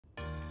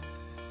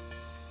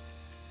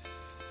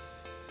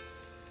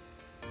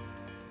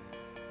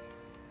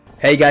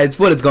Hey guys,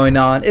 what is going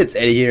on? It's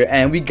Eddie here,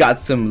 and we got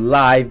some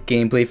live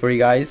gameplay for you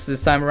guys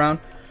this time around.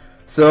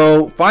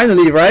 So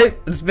finally, right?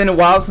 It's been a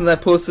while since I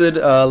posted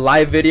a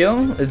live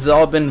video. It's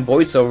all been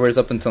voiceovers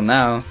up until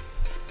now.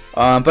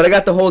 But I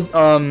got the whole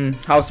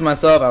house to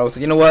myself. I was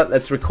like, you know what?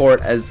 Let's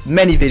record as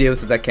many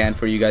videos as I can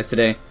for you guys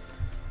today.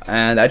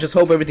 And I just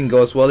hope everything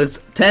goes well. It's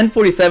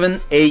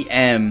 10:47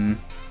 a.m.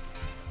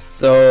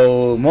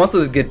 So most of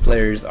the good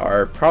players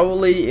are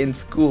probably in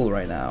school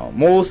right now.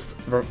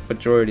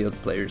 Majority of the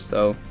players.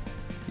 So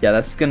yeah,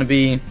 that's gonna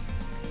be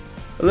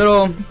a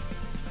little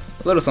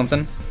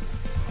something.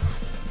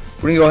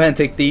 We're gonna go ahead and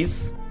take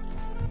these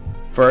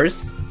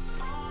first.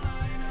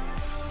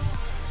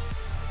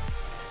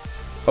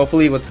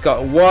 Hopefully,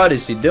 what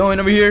is she doing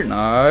over here?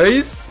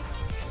 Nice,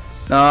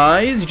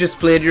 nice. You just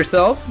played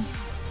yourself.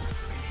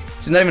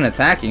 She's not even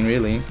attacking,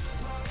 really.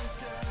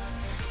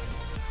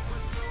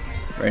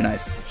 Very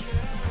nice.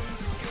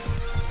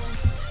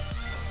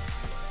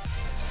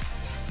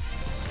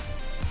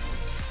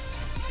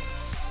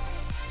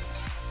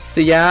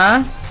 See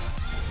ya.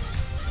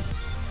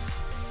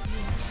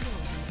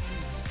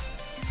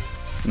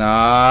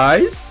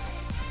 Nice.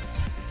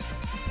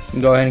 We can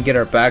go ahead and get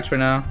our backs for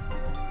now.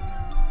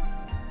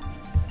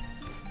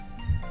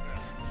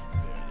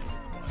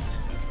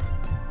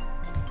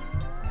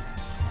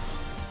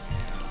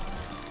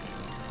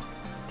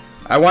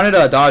 I wanted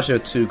a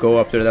Eddiiiee to go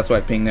up there, that's why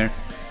I pinged there.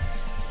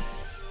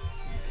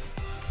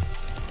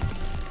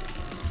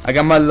 I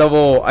got my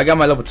level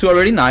 2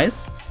 already,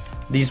 nice.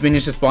 These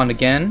minions just spawned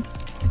again.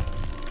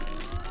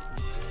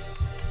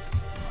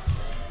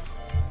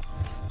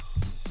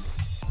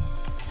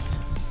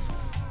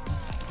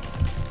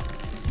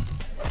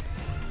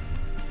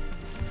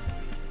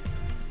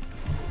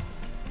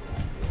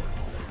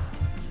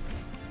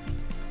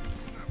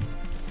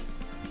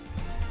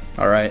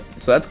 Alright,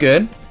 so that's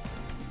good.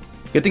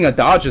 Good thing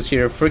Eddiiiee's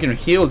here. Freaking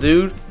heal,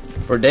 dude.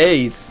 For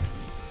days.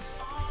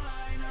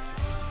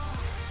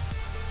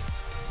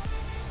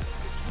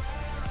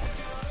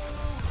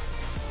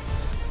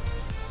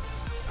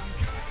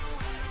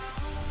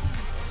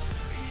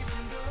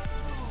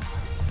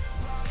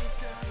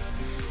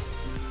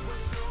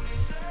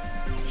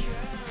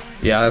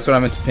 Yeah, that's what I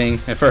meant to ping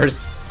at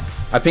first.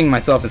 I pinged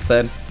myself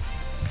instead.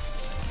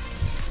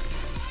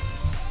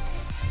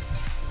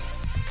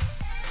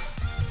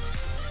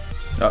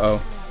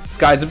 Uh-oh. This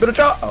guy's a bit of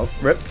trouble. Oh,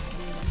 rip.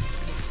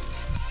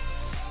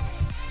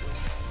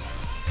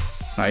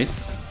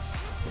 Nice.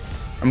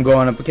 I'm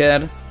going up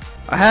again.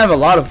 I have a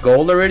lot of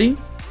gold already.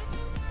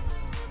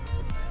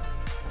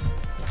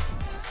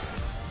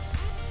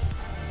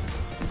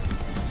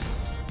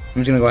 I'm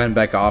just gonna go ahead and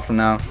back off from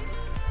now.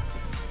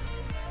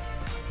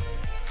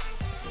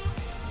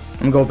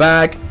 I'm gonna go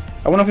back.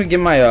 I wonder if I can get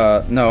my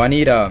no, I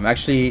need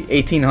actually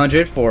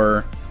 1800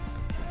 for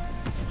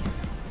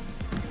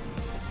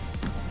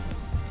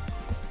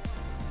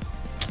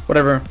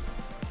whatever.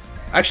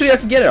 Actually, I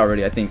can get it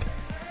already, I think.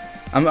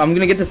 I'm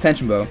gonna get this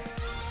tension bow.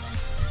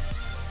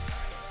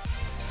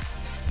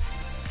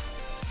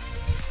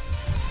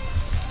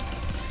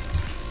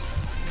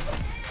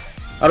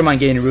 I don't mind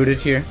getting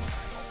rooted here.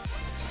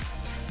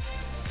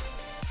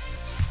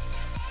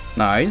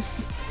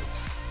 Nice.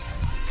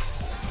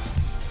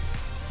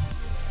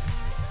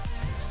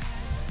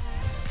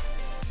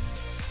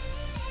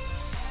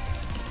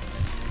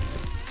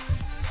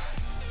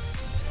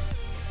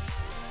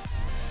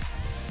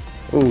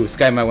 Ooh, this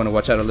guy might want to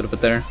watch out a little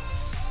bit there.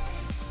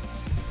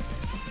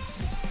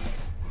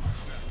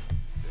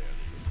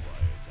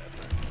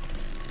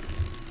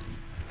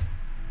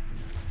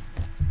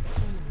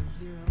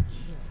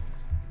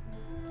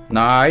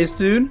 Nice,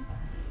 dude.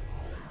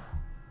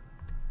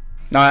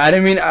 No, I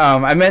didn't mean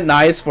I meant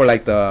nice for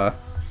like the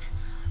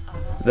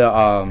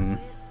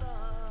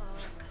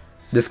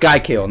sky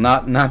kill,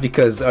 not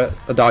because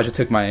Eddiiiee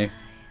took my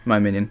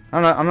minion.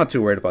 I'm not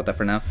too worried about that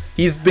for now.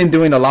 He's been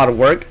doing a lot of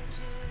work.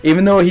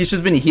 Even though he's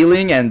just been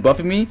healing and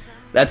buffing me,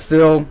 that's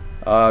still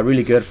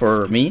really good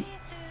for me.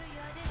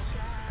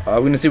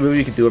 We're gonna see what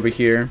we can do over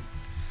here.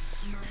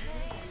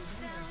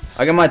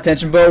 I got my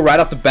attention bow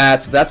right off the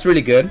bat, so that's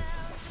really good.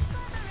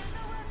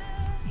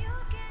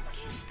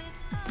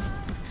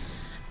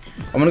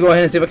 I'm gonna go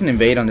ahead and see if I can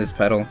invade on this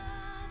pedal.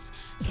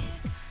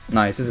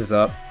 Nice, this is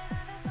up.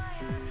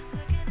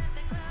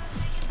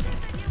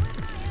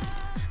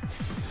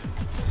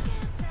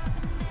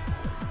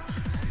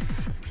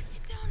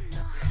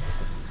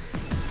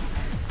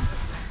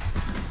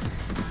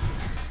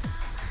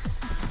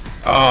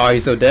 Oh,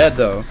 he's so dead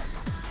though.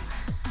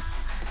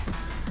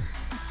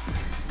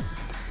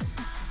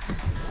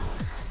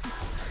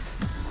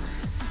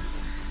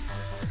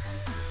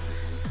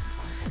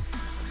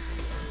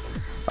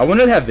 I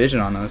wonder if they have vision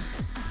on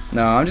us.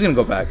 No, I'm just gonna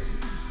go back.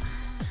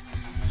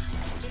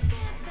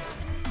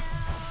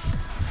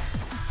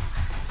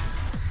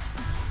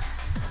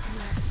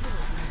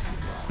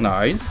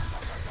 Nice.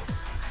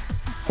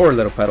 Poor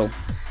little pedal.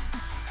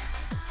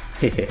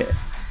 Hehe.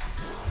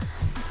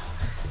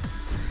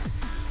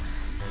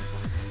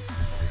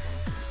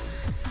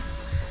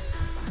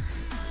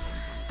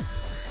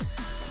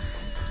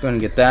 Going to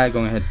get that.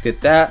 Going ahead and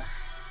get that.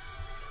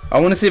 I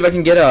want to see if I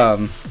can get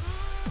a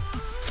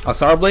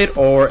Sour Blade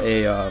or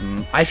a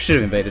I should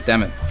have invaded.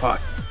 Damn it!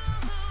 Fuck.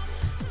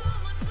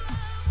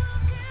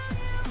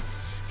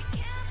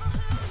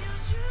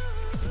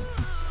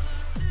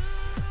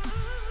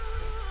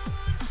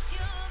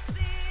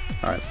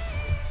 All right,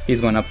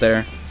 he's going up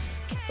there.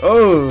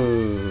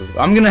 Oh,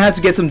 I'm gonna have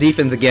to get some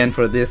defense again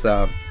for this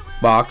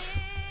box.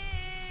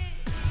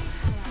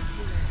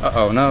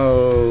 Uh-oh,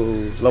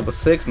 no. Level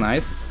 6,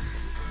 nice.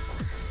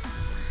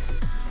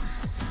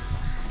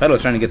 Petal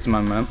trying to get some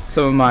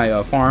of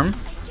my farm.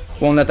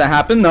 Won't let that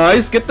happen.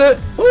 Nice, get the.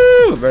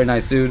 Woo, very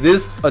nice, dude.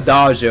 This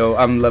Adagio,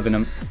 I'm loving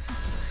him.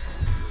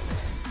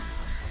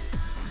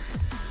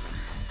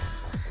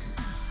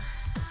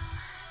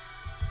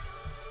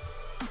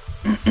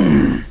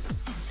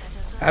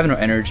 I have no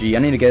energy. I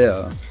need to get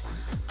a.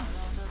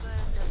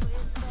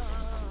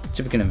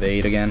 See if we can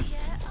invade again.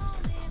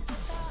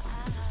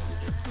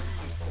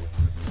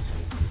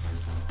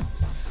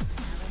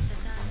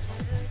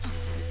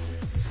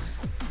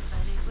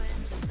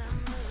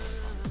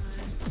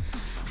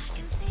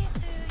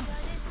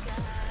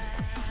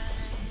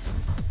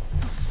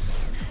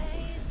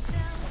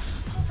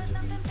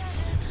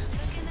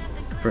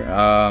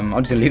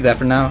 I'm just gonna leave that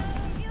for now.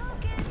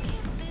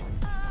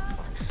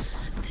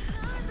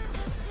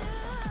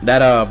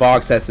 That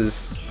box has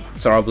his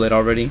Sour Blade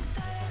already.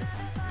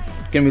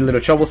 Gonna be a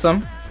little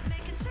troublesome.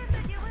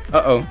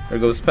 Uh-oh, there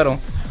goes Petal.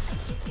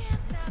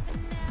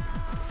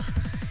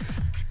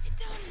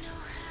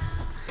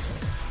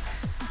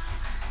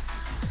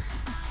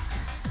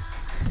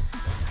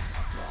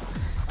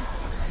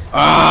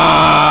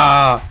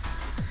 Ah!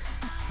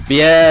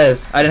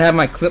 Yes, I didn't have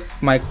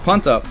my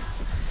punt up.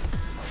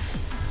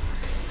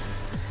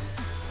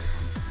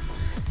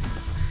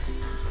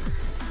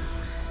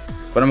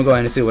 But I'm gonna go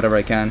ahead and see whatever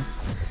I can.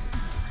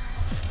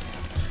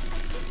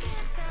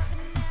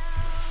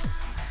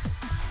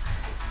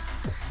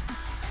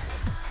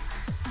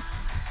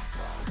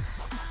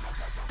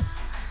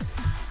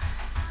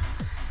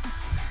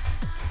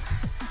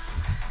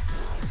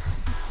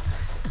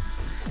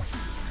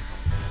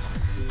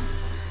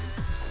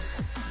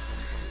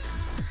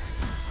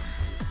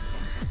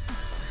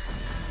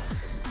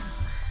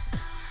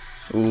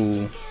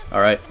 Ooh,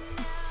 alright.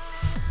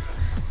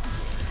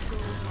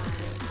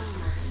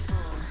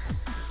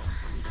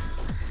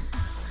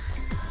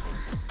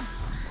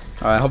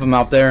 Alright, help him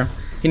out there.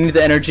 He needs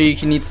the energy.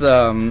 He needs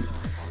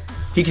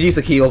he could use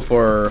a heal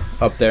for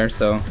up there,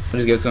 so I'll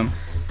just give it to him.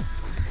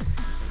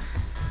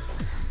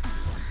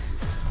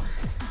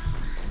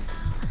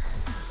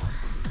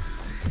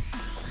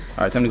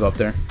 Alright, time to go up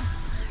there.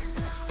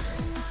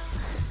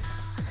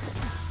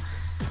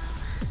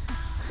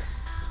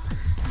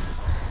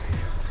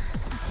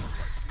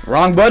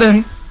 Wrong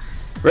button!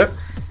 Rip.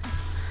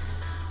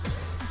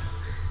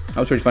 That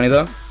was pretty funny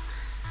though.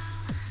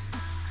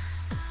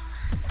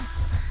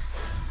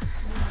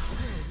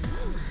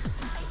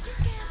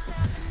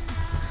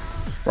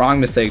 Wrong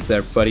mistake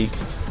there, buddy.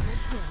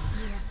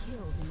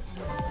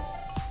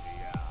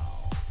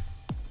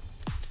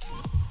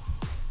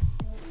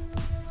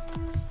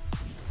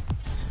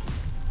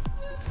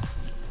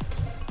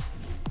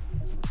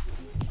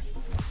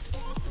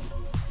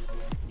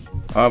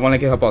 Oh, I want to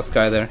get help out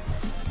Sky there.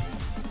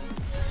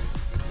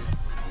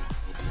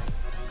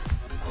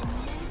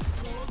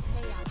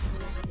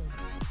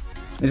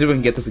 Let's see if we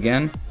can get this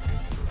again.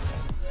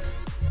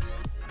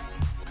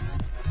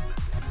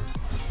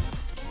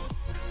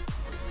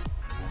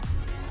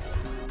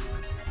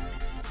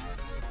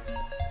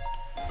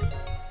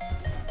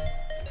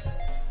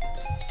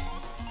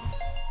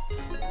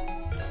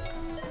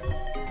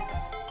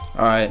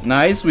 Alright,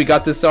 nice. We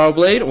got this Sour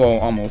Blade. Well,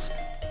 almost.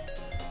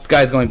 This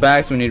guy's going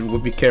back, so we need to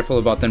be careful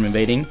about them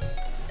invading.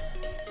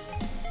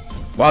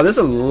 Wow, there's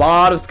a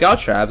lot of scout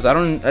traps. I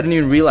didn't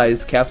even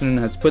realize Captain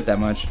has put that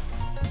much.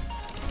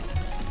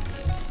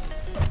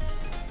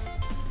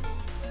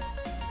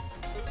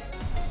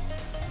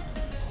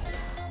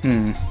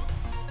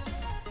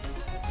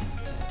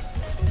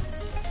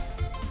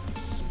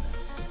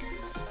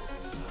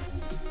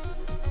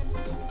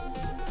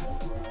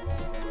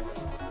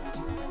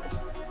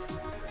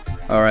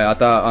 Alright, I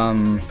thought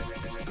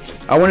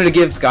I wanted to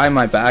give Sky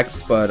my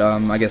backs, but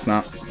I guess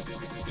not.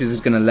 She's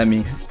just gonna let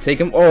me take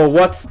him. Oh,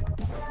 what?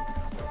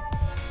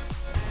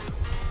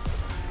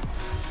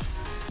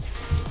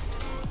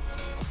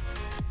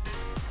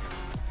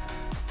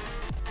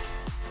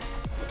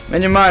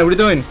 Man, your mind, what are you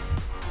doing?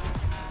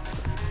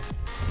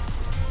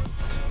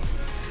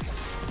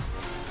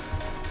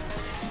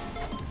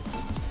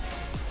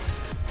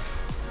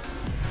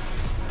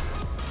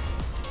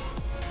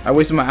 I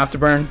wasted my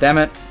afterburn, damn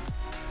it.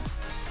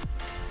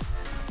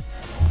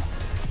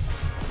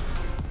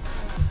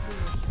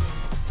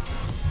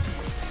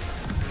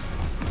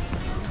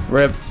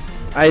 Rip.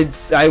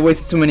 I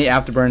wasted too many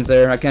afterburns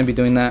there. I can't be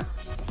doing that.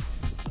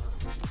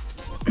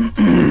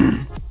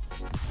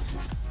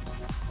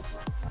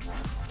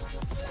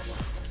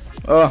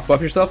 Oh, buff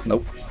yourself?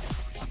 Nope.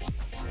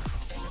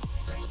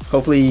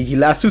 Hopefully he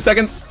lasts 2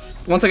 seconds.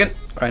 1 second.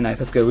 Alright, nice.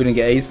 That's good. We didn't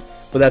get ace.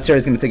 But that chair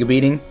is going to take a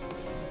beating.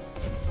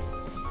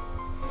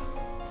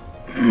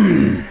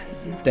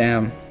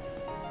 Damn.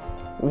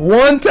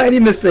 One tiny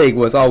mistake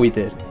was all we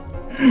did.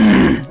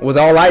 Was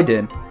all I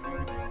did.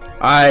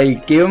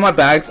 I gave him my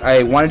bags.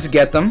 I wanted to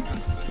get them.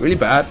 Really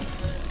bad.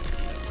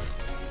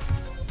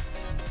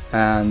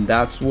 And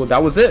that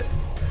was it.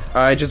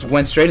 I just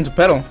went straight into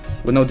pedal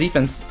with no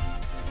defense.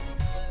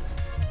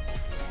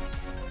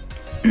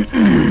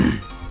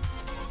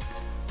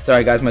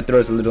 Sorry guys, my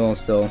throat's a little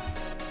still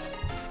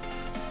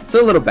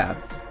a little bad.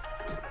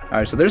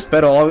 Alright, so there's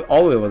pedal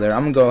all the way over there.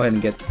 I'm gonna go ahead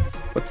and get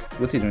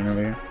what's he doing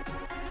over here?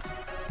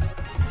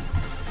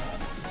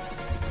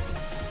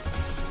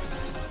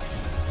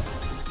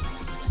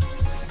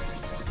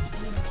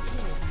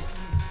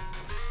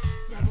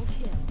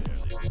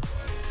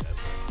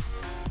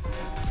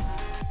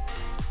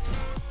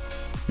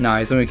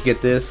 Nice, then we can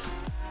get this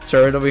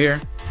turret over here.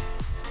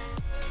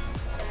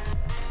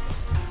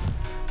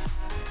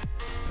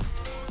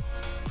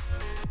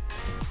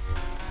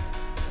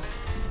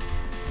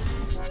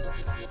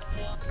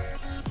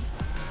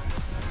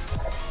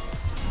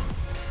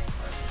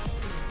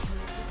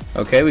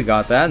 Okay, we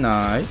got that.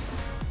 Nice.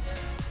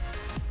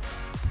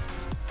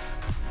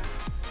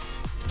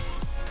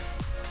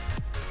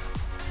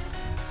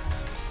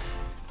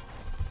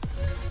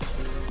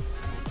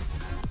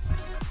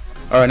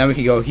 Alright, now we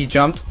can go. He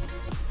jumped.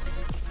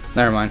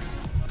 Never mind.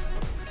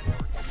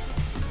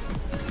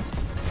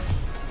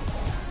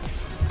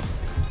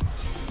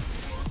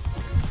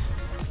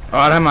 Oh,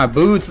 I don't have my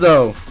boots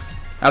though.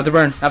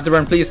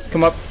 Afterburn, please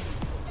come up.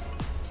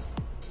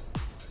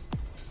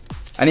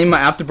 I need my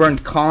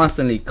afterburn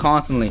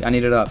constantly. I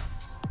need it up.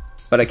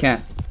 But I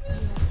can't.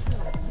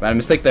 Bad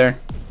mistake there.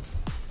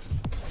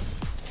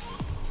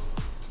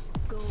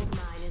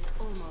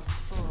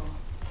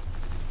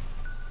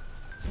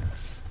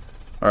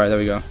 Alright, there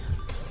we go.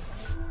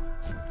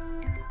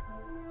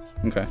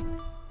 Okay.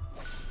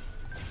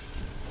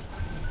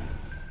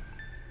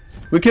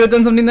 We could have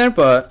done something there,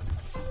 but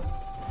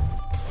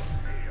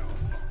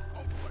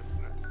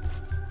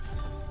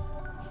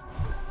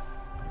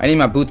I need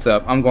my boots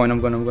up. I'm going.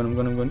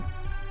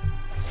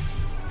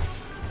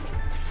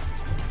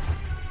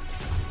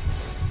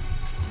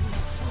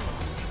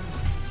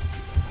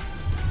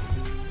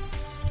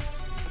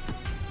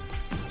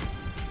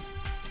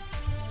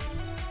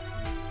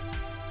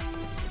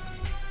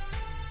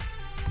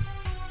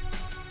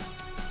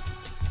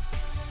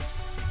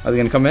 Are they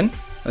gonna come in?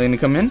 Are they gonna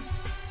come in?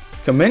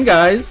 Come in,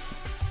 guys!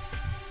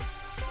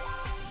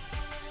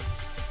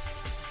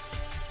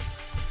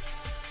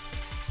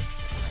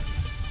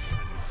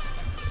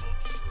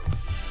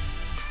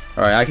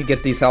 Alright, I could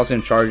get these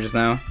halcyon charges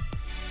now.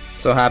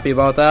 So happy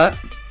about that.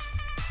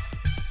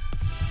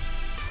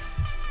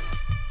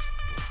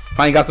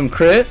 Finally got some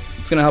crit.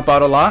 It's gonna help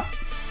out a lot.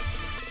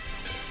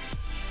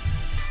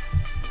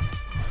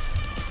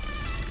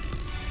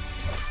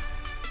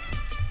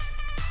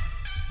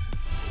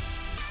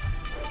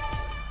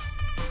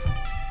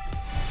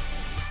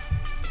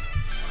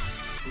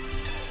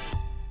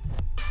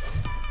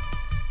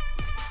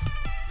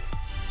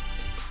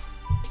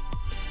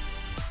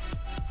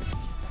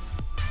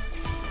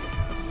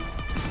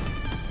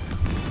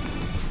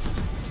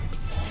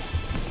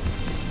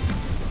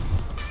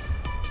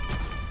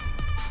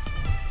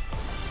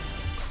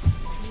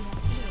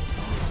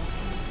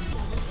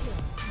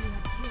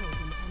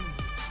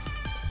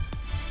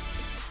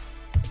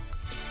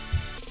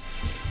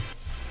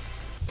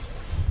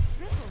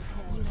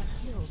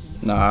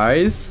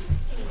 Nice.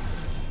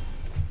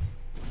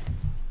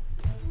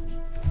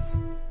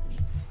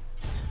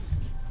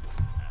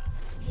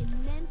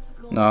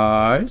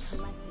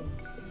 Nice.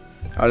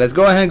 Alright, let's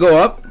go ahead and go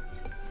up.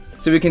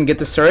 See if we can get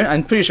this turret.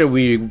 I'm pretty sure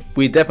we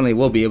definitely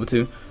will be able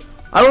to.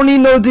 I don't need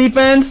no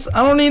defense.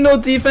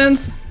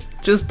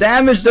 Just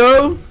damage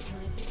though.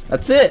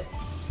 That's it.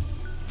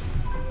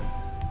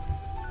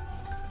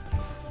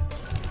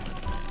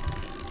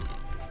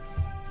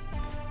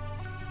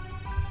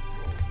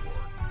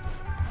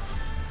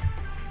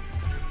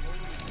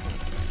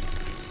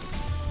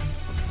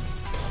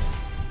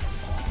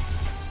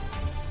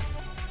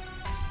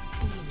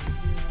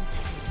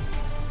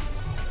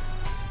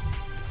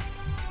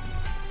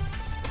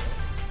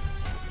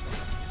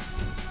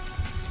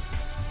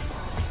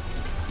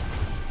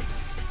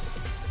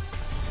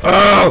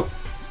 Oh!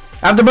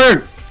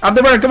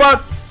 Afterburn, come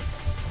on!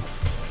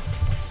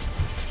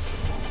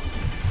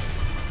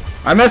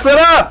 I messed it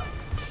up!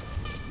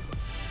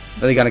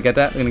 Are they gonna get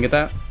that? They're gonna get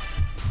that?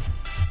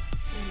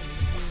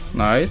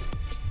 Nice.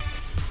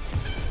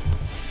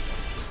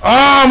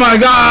 Oh my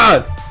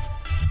god!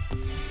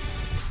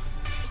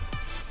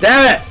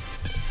 Damn it!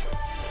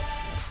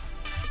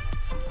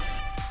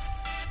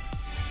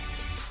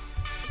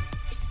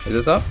 Is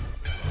this up?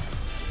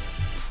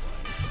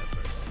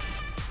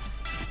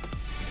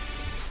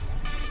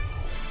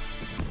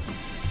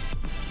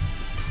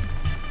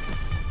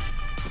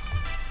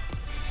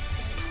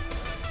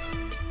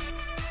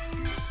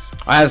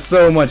 I have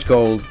so much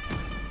gold.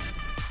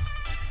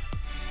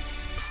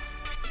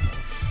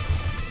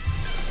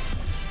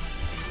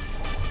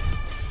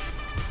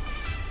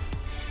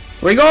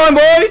 Where you going,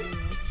 boy?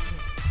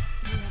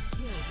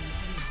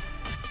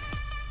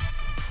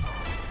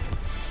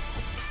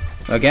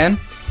 Again?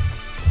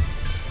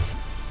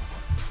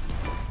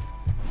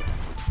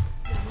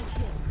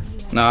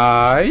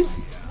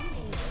 Nice.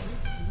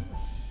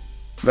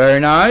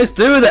 Very nice.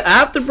 Dude, the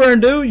afterburn,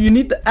 dude. You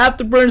need the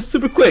afterburn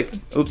super quick.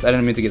 Oops, I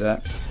didn't mean to get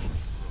that.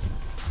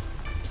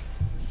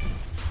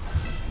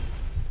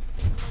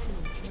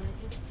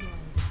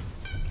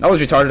 That was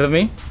retarded of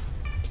me.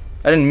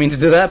 I didn't mean to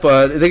do that,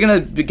 but they're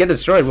gonna get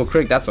destroyed real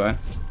quick, that's why.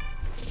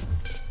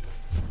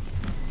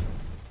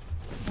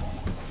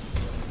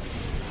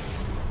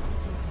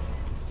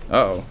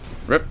 Uh-oh.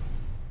 Rip.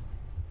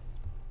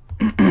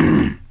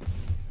 I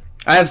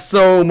have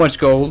so much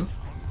gold.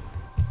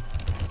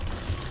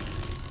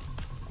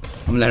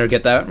 I'm gonna let her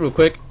get that real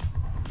quick.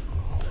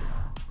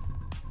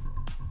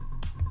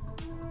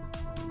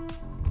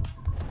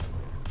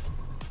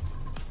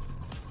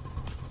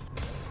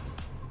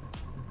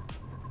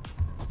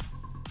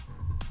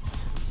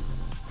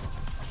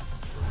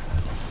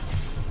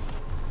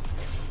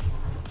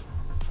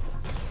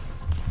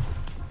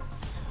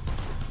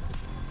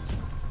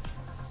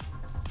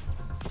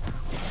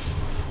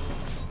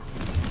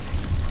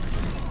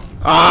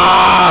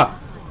 Ah!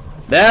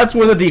 That's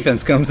where the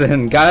defense comes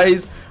in,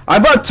 guys. I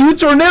bought 2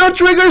 tornado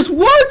triggers.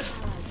 What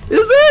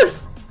is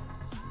this?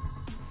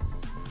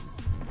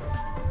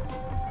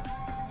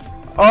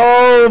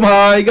 Oh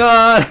my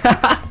god.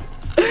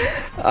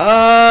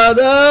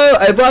 No,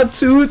 I bought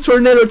 2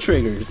 tornado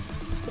triggers.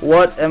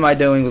 What am I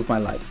doing with my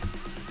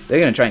life? They're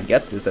gonna try and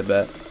get this, I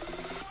bet.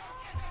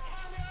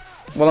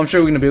 Well, I'm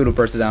sure we're gonna be able to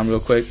burst it down real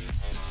quick.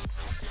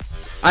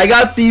 I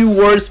got the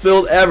worst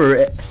build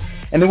ever.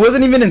 And it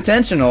wasn't even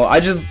intentional. I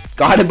just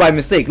got it by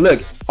mistake.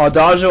 Look,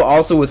 Adagio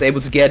also was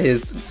able to get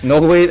his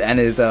null wave and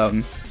his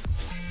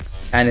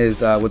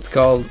what's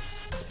called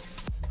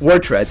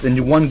word treads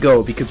in one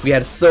go because we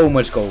had so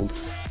much gold.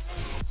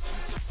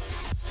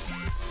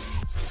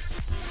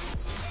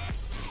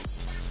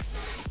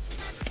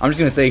 I'm just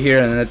gonna stay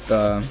here and let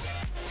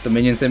the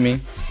minions hit me.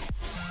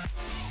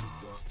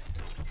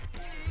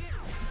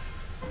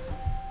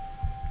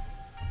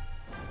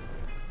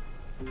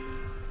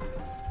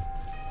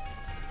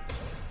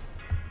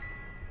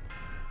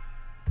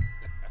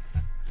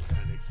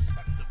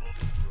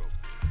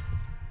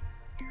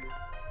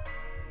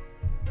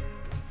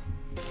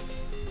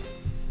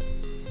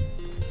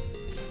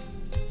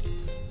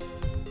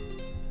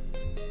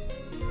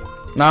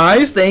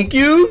 Nice, thank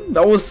you.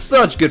 That was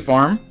such good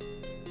farm.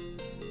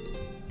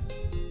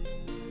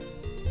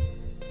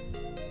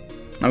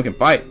 Now we can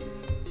fight.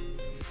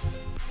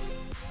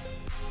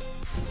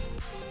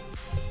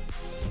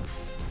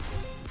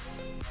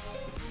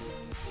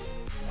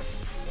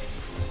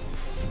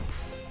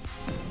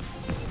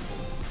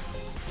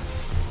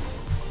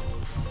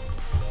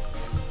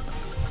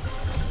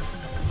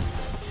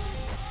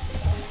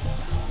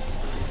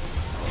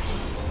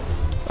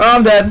 Oh,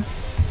 I'm dead.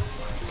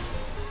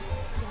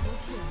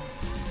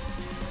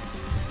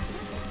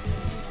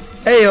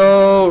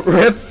 Heyo,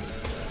 rip.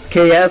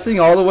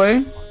 KSing all the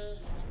way.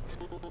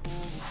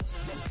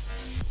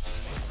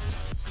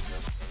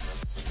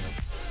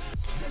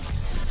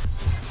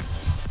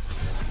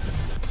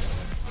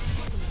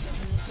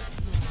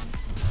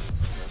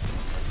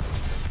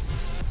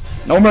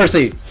 No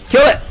mercy.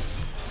 Kill it.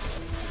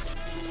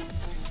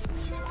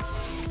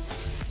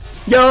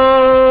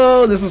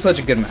 Yo, this was such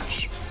a good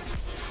match.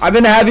 I've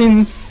been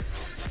having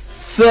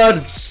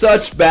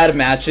such bad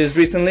matches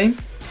recently.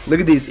 Look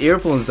at these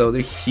earphones though,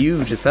 they're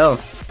huge as hell.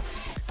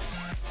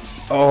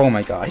 Oh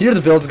my god. Here are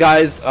the builds,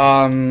 guys.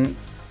 No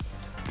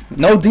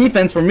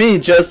defense for me,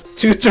 just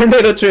 2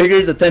 tornado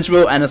triggers, a tension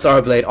bow, and a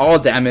Sara blade, all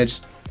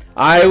damaged.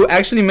 I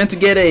actually meant to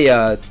get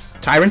a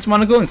Tyrant's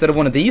monocle instead of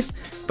one of these,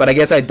 but I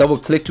guess I double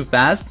clicked too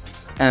fast,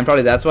 and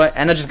probably that's why.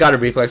 And I just got a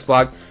reflex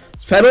block.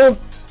 Petal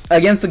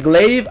against the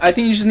glaive, I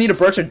think you just need to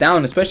burst her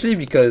down, especially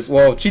because,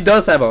 well, she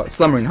does have a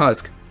slumbering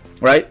husk,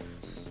 right?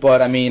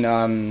 But I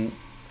mean,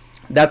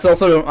 that's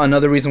also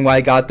another reason why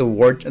I got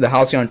the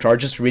Halcyon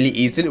charges really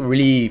easy,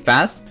 really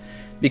fast,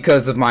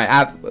 because of my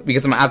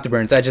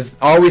afterburns. I just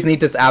always need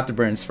this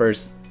afterburns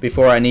first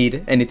before I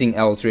need anything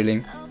else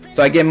really.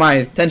 So I get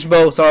my tension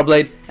bow, Sara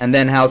blade, and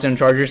then Halcyon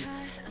chargers,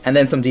 and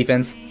then some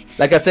defense.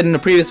 Like I said in the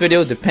previous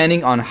video,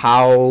 depending on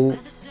how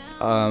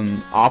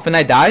often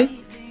I die,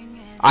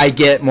 I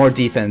get more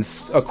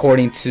defense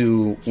according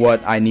to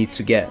what I need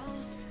to get.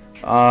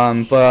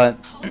 But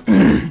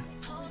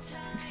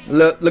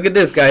look at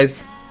this,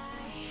 guys.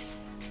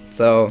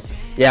 So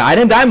yeah, I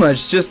didn't die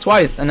much, just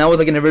twice, and that was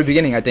like in the very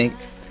beginning, I think.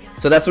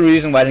 So that's the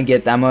reason why I didn't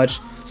get that much.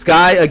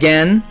 Sky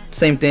again,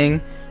 same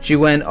thing. She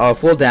went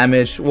full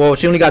damage. Well,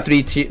 she only got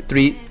three tier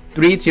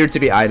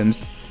 3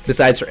 items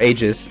besides her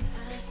Aegis.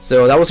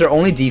 So that was her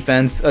only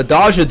defense.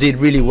 Adagio did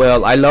really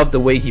well. I loved the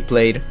way he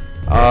played.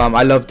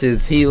 I loved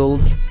his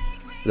heals,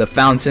 the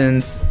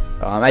fountains.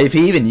 If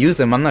he even used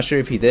them, I'm not sure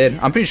if he did.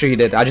 I'm pretty sure he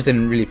did. I just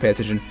didn't really pay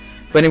attention.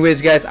 But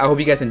anyways, guys, I hope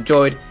you guys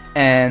enjoyed,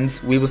 and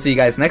we will see you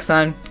guys next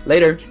time.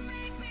 Later.